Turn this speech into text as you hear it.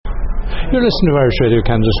You're listening to Irish Radio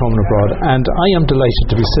Canada's Home and Abroad, and I am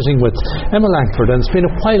delighted to be sitting with Emma Langford, and it's been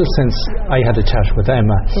a while since I had a chat with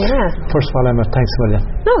Emma. Yeah. First of all, Emma, thanks a million.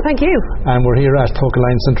 No, thank you. And we're here at Folk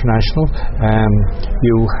Alliance International.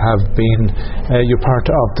 You have been, you're part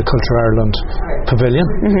of the Culture Ireland Pavilion,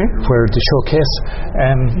 where the showcase.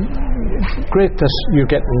 Great that you're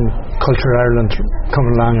getting Culture Ireland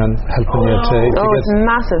coming along and helping you to it's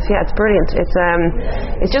massive. Yeah, it's brilliant.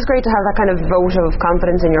 It's just great to have that kind of vote of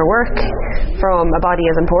confidence in your work from a body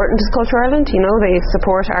as important as Culture Ireland. You know, they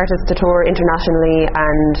support artists to tour internationally,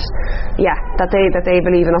 and yeah, that they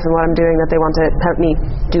believe enough in what I'm doing that they want to help me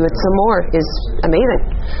do it some more is amazing.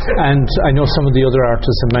 And I know some of the other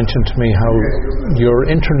artists have mentioned to me how your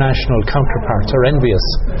international counterparts are envious.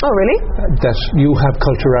 Oh, really? That you have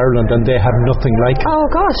Culture Ireland and they have nothing like it. Oh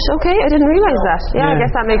gosh, okay, I didn't realise that. Yeah, I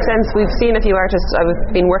guess that makes sense. We've seen a few artists.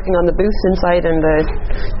 I've been working on the booths inside in the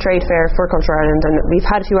trade fair for Culture Ireland, and we've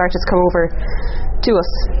had a few artists come over to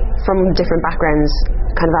us from different backgrounds,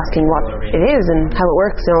 kind of asking what it is and how it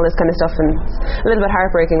works and all this kind of stuff, and a little bit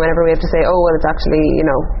heartbreaking whenever we have to say, oh well, it's actually, you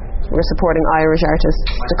know, we're supporting Irish artists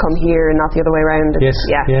to come here and not the other way around. Yes,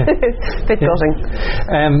 yeah. Bit gutting.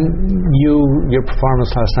 Your performance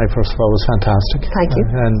last night, first of all, was fantastic. Thank you.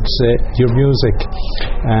 And your music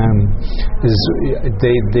is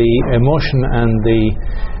the emotion and the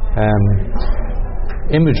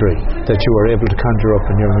imagery that you were able to conjure up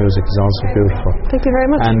in your music is also beautiful. Thank you very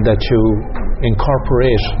much. And that you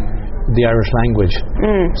incorporate the Irish language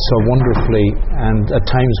so wonderfully and at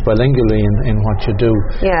times bilingually in what you do.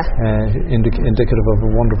 Yeah. Indicative of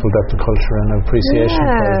a wonderful depth of culture and appreciation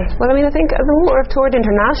for it. Well, I mean, I think the more I've toured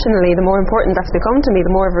internationally, the more important that's become to me, the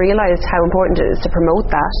more I've realised how important it is to promote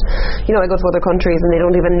that. You know, I go to other countries and they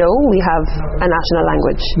don't even know we have a national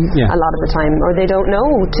language a lot of the time, or they don't know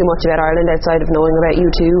too much about Ireland outside of knowing about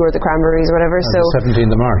U2 or the Cranberries or whatever. So the 17th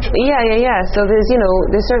of March. Yeah. So there's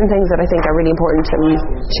certain things that I think are really important that we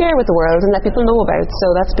share with the world and let people know about.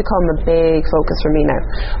 So that's become a big focus for me now.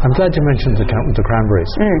 I'm glad you mentioned the Cranberries,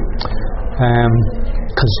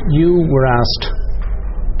 because you were asked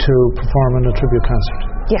to perform in a tribute concert.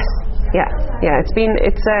 Yes. Yeah. It's been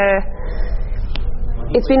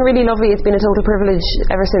really lovely. It's been a total privilege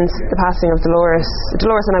ever since the passing of Dolores.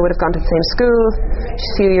 Dolores and I would have gone to the same school.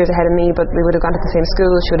 She's a few years ahead of me, but we would have gone to the same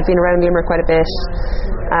school. She would have been around Limerick quite a bit.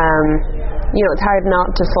 You know, it's hard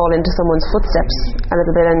not to fall into someone's footsteps a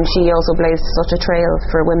little bit, and she also blazed such a trail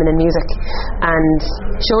for women in music and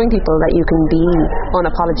showing people that you can be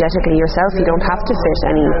unapologetically yourself. You don't have to fit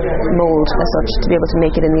any mould as such to be able to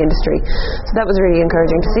make it in the industry. So that was really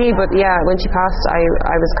encouraging to see. But yeah, when she passed, I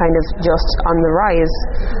was kind of just on the rise,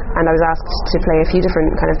 and I was asked to play a few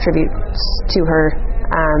different kind of tributes to her,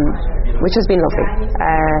 which has been lovely.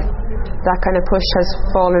 That kind of push has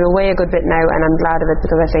fallen away a good bit now, and I'm glad of it,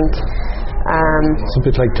 because I think it's a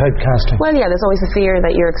bit like typecasting. Well, yeah, there's always the fear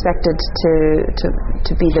that you're expected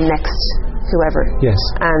to be the next whoever. Yes.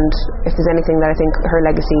 And if there's anything that I think her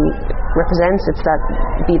legacy represents, it's that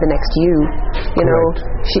be the next you. You know,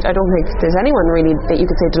 I don't think there's anyone really that you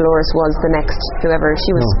could say Dolores was the next whoever.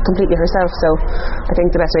 She was completely herself. So I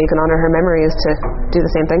think the best way you can honour her memory is to do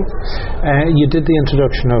the same thing. You did the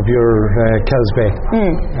introduction of your Kells Bay,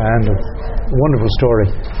 and a wonderful story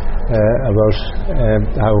about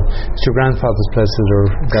how it's your grandfather's place or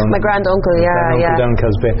down. My granduncle, down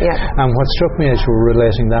Kells Bay. Yeah. And what struck me as you were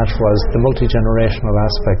relating that was the multi-generational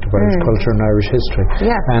aspect of Irish culture and Irish history,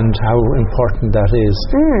 and how important that is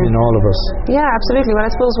in all of us. Yeah, absolutely. Well,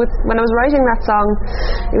 I suppose when I was writing that song,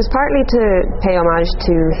 it was partly to pay homage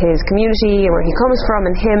to his community and where he comes from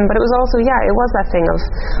and him, but it was also, it was that thing of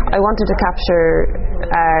I wanted to capture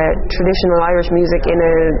traditional Irish music in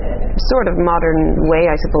a sort of modern way,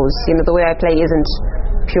 I suppose. You know, the way I play isn't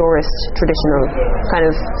purist, traditional kind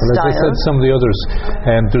of style. As I said, some of the others,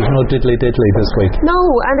 there's no diddly this week. No,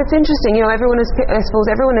 and it's interesting, you know, I suppose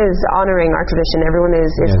everyone is honouring our tradition, everyone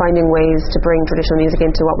is finding ways to bring traditional music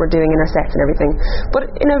into what we're doing in our sets and everything, but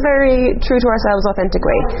in a very true to ourselves, authentic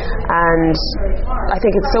way. And I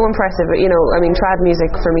think it's so impressive, you know, I mean, trad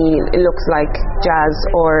music for me, it looks like jazz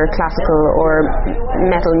or classical or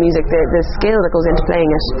metal music. The skill that goes into playing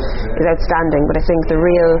it is outstanding, but I think the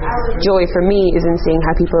real joy for me is in seeing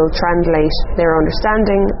how people translate their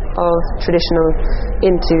understanding of traditional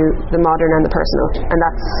into the modern and the personal, and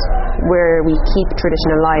that's where we keep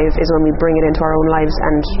tradition alive, is when we bring it into our own lives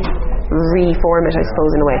and reform it, I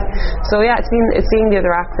suppose, in a way. So yeah, it's seeing the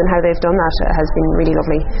other acts and how they've done that has been really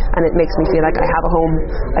lovely, and it makes me feel like I have a home,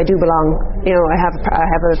 I do belong, you know, I have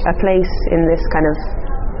a place in this kind of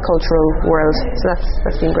cultural world. So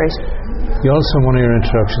that's been great. You also, in one of your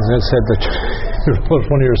introductions, you said that you wrote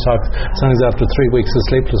one of your songs after 3 weeks of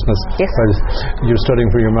sleeplessness. Yes. While you're studying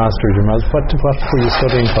for your master's. What were you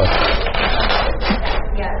studying for?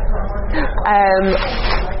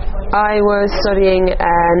 I was studying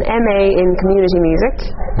an MA in community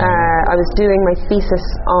music. I was doing my thesis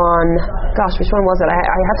on, which one was it?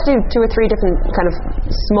 I had to do 2 or 3 different kind of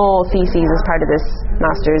small theses as part of this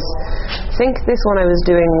master's. I think this one I was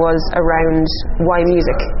doing was around why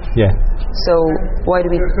music. Yeah. So why do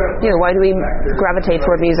we gravitate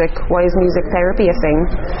toward music? Why is music therapy a thing?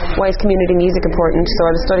 Why is community music important? So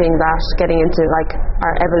I was studying that, getting into like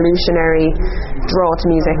our evolutionary draw to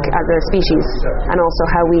music as a species, and also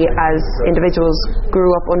how we as individuals grew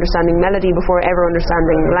up understanding melody before ever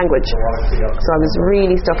understanding language. So I was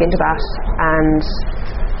really stuck into that, and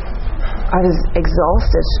I was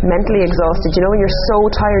exhausted, mentally exhausted. You know, when you're so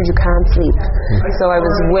tired you can't sleep. So I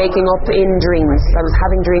was waking up in dreams. I was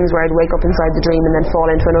having dreams where I'd wake up inside the dream and then fall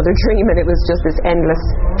into another dream, and it was just this endless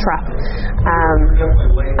trap.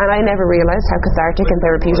 And I never realised how cathartic and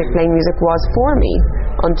therapeutic playing music was for me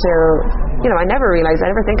until, I never realised, I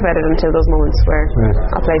never think about it until those moments where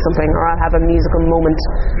I'll play something or I'll have a musical moment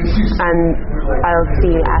and I'll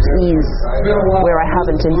feel at ease where I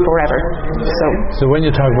haven't in forever. So when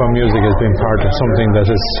you talk about music as being part of something that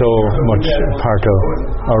is so much part of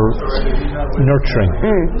our nurturing,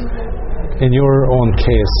 in your own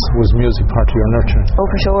case, was music part of your nurturing? Oh,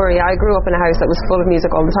 for sure, yeah. I grew up in a house that was full of music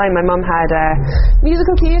all the time. My mum had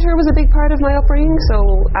musical theatre was a big part of my upbringing, so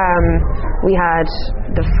we had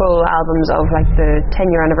the full albums of like the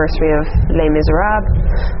 10-year anniversary of Les Miserables.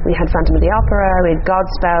 We had Phantom of the Opera, we had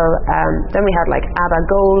Godspell, then we had like ABBA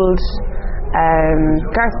Gold,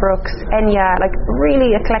 Garth Brooks, Enya, like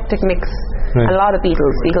really eclectic mix. Right. A lot of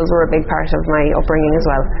Beatles. Beatles were a big part of my upbringing as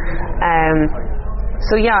well.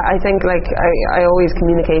 So yeah, I think like I always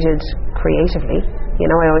communicated creatively.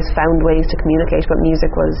 I always found ways to communicate, but music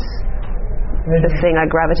was the thing I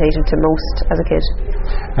gravitated to most as a kid.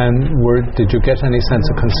 And did you get any sense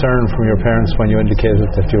of concern from your parents when you indicated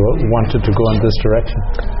that you wanted to go in this direction?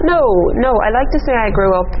 No. I like to say I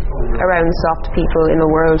grew up around soft people in a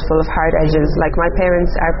world full of hard edges. Like my parents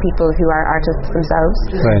are people who are artists themselves.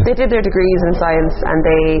 Right. They did their degrees in science and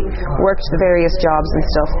they worked the various jobs and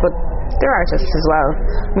stuff, but they're artists as well.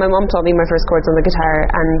 My mum taught me my first chords on the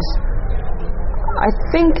guitar, and I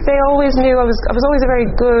think they always knew I was always a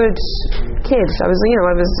very good kid. I was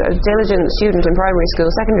a diligent student in primary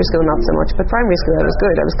school. Secondary school not so much, but primary school I was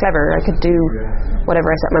good. I was clever. I could do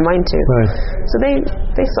whatever I set my mind to. Right. So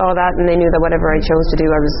they saw that, and they knew that whatever I chose to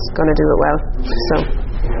do, I was going to do it well. So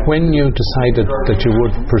when you decided that you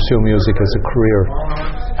would pursue music as a career,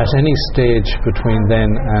 at any stage between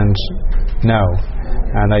then and now,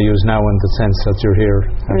 and I use now in the sense that you're here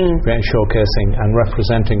showcasing and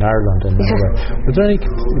representing Ireland in that way, were there any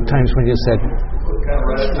times when you said,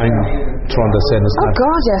 I'm throwing this in? Oh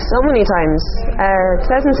God, yes, so many times.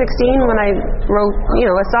 2016 when I wrote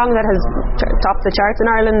a song that has topped the charts in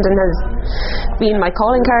Ireland and has been my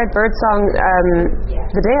calling card, Birdsong.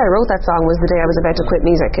 The day I wrote that song was the day I was about to quit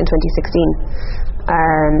music in 2016,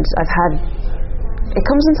 and it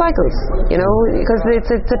comes in cycles, because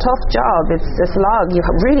it's a tough job. It's a slog. You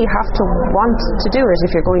really have to want to do it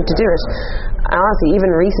if you're going to do it. And honestly, even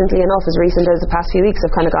recently enough, as recent as the past few weeks,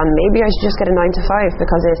 I've kind of gone, maybe I should just get a 9 to 5,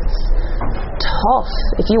 because it's tough.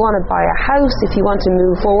 If you want to buy a house, if you want to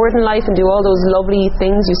move forward in life and do all those lovely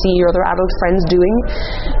things you see your other adult friends doing,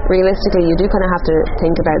 realistically, you do kind of have to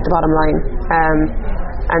think about the bottom line.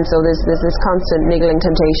 And so there's this constant niggling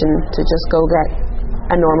temptation to just go get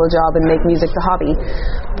a normal job and make music the hobby,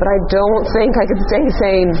 but I don't think I could stay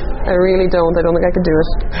sane. I really don't. I don't think I could do it.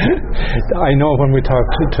 I know when we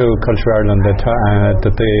talked to Culture Ireland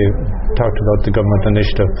that they talked about the government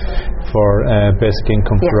initiative for basic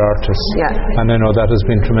income for artists, and I know that has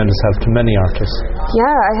been tremendous help to many artists.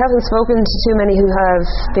 Yeah, I haven't spoken to too many who have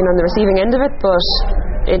been on the receiving end of it, but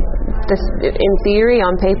in theory,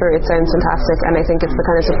 on paper, it sounds fantastic, and I think it's the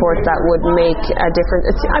kind of support that would make a difference.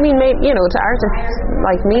 To artists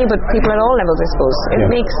like me, but people at all levels, I suppose.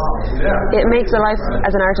 It makes a life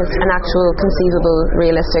as an artist an actual conceivable,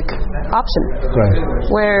 realistic option. Right.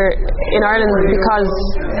 Where in Ireland, because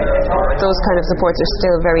those kind of supports are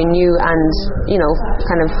still very new and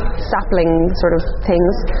kind of sapling sort of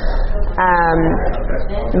things,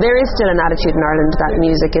 there is still an attitude in Ireland that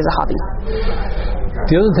music is a hobby.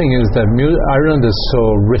 The other thing is that Ireland is so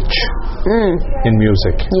rich in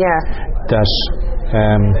music that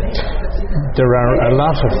there are a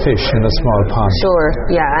lot of fish in a small pond. Sure,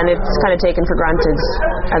 yeah, and it's kind of taken for granted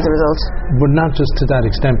as a result. But not just to that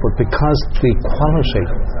extent, but because the quality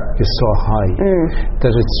is so high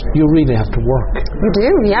that you really have to work. You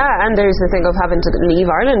do, yeah, and there's the thing of having to leave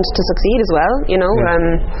Ireland to succeed as well, you know.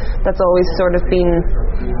 That's always sort of been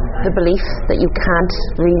the belief that you're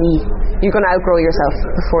going to outgrow yourself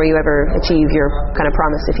before you ever achieve your kind of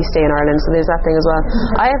promise if you stay in Ireland, so there's that thing as well.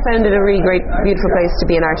 I have found it a really great, beautiful place to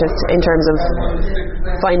be an artist in terms of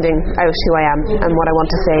finding out who I am and what I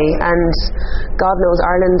want to say, and God knows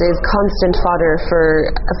Ireland is constant fodder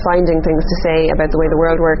for finding things to say about the way the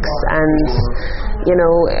world works, and you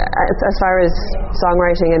know, as far as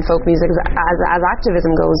songwriting and folk music as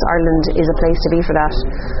activism goes, Ireland is a place to be for that.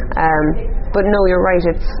 But no, you're right,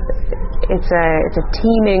 it's a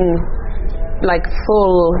teeming, like,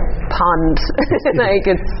 full pond. Like,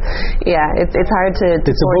 it's hard to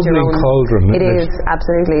it's a bubbling cauldron. It is,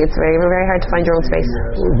 absolutely. It's very, very hard to find your own space.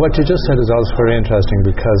 What you just said is also very interesting,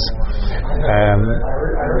 because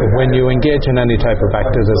when you engage in any type of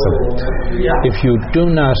activism, if you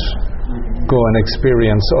do not go and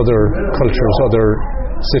experience other cultures, other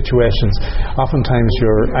situations, oftentimes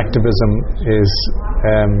your activism is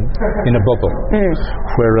in a bubble,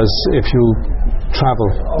 whereas if you travel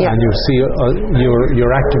and you see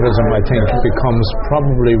your activism, I think, becomes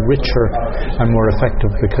probably richer and more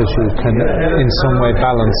effective, because you can in some way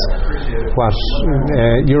balance what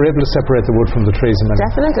you're able to separate the wood from the trees.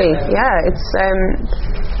 Definitely, yeah. It's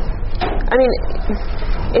I mean,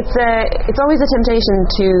 it's always a temptation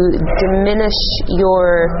to diminish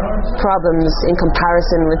your problems in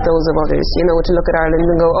comparison with those of others. You know, to look at Ireland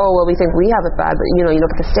and go, oh well, we think we have it bad, but you know, you look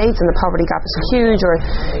at the States and the poverty gap is huge, or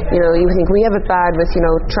you know, you think we have it bad with, you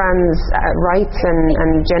know, trans rights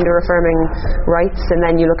and gender affirming rights, and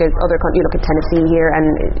then you look at you look at Tennessee here,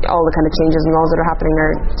 and all the kind of changes and laws that are happening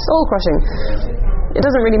are soul crushing. It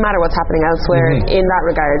doesn't really matter what's happening elsewhere in that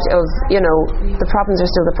regard of, you know, the problems are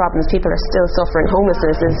still the problems. People are still suffering.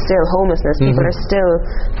 Homelessness is still homelessness. People are still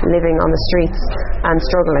living on the streets and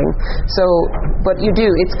struggling. So, but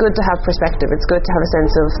it's good to have perspective. It's good to have a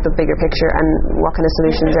sense of the bigger picture and what kind of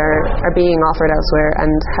solutions are being offered elsewhere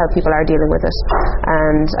and how people are dealing with it.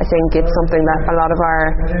 And I think it's something that a lot of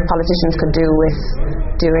our politicians could do with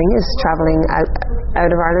doing, is travelling out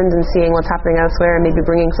of Ireland and seeing what's happening elsewhere, and maybe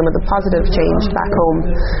bringing some of the positive change back home.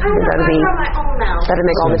 That'd make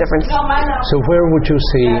all the difference. So where would you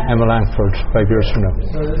see Emma Langford 5 years from now?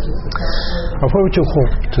 Or where would you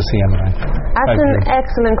hope to see Emma Langford? That's an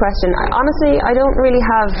excellent question. Honestly, I don't really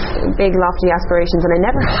have big lofty aspirations, and I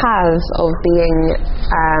never have, of being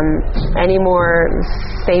any more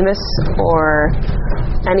famous or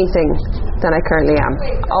anything than I currently am.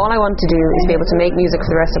 All I want to do is be able to make music for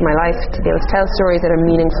the rest of my life, to be able to tell stories that are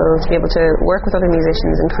meaningful, to be able to work with other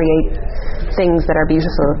musicians and create things that are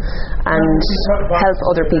beautiful, and help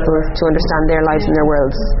other people to understand their lives and their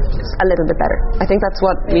worlds a little bit better. I think that's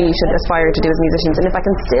what we should aspire to do as musicians, and if I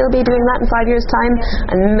can still be doing that in 5 years' time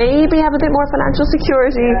and maybe have a bit more financial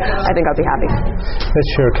security, I think I'll be happy. Let's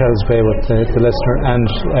share Kel's Bay with the listener, and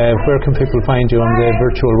where can people find you on the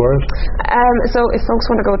virtual world? So if folks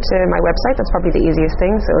want to go to my website, that's probably the easiest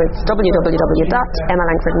thing. So it's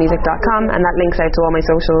www.emmalangfordmusic.com, and that links out to all my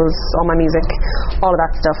socials, all my music, all of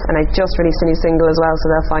that stuff. And I just released a new single as well, so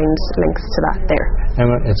they'll find links to that there.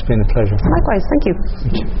 Emma, it's been a pleasure. Likewise, thank you.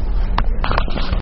 Thank you.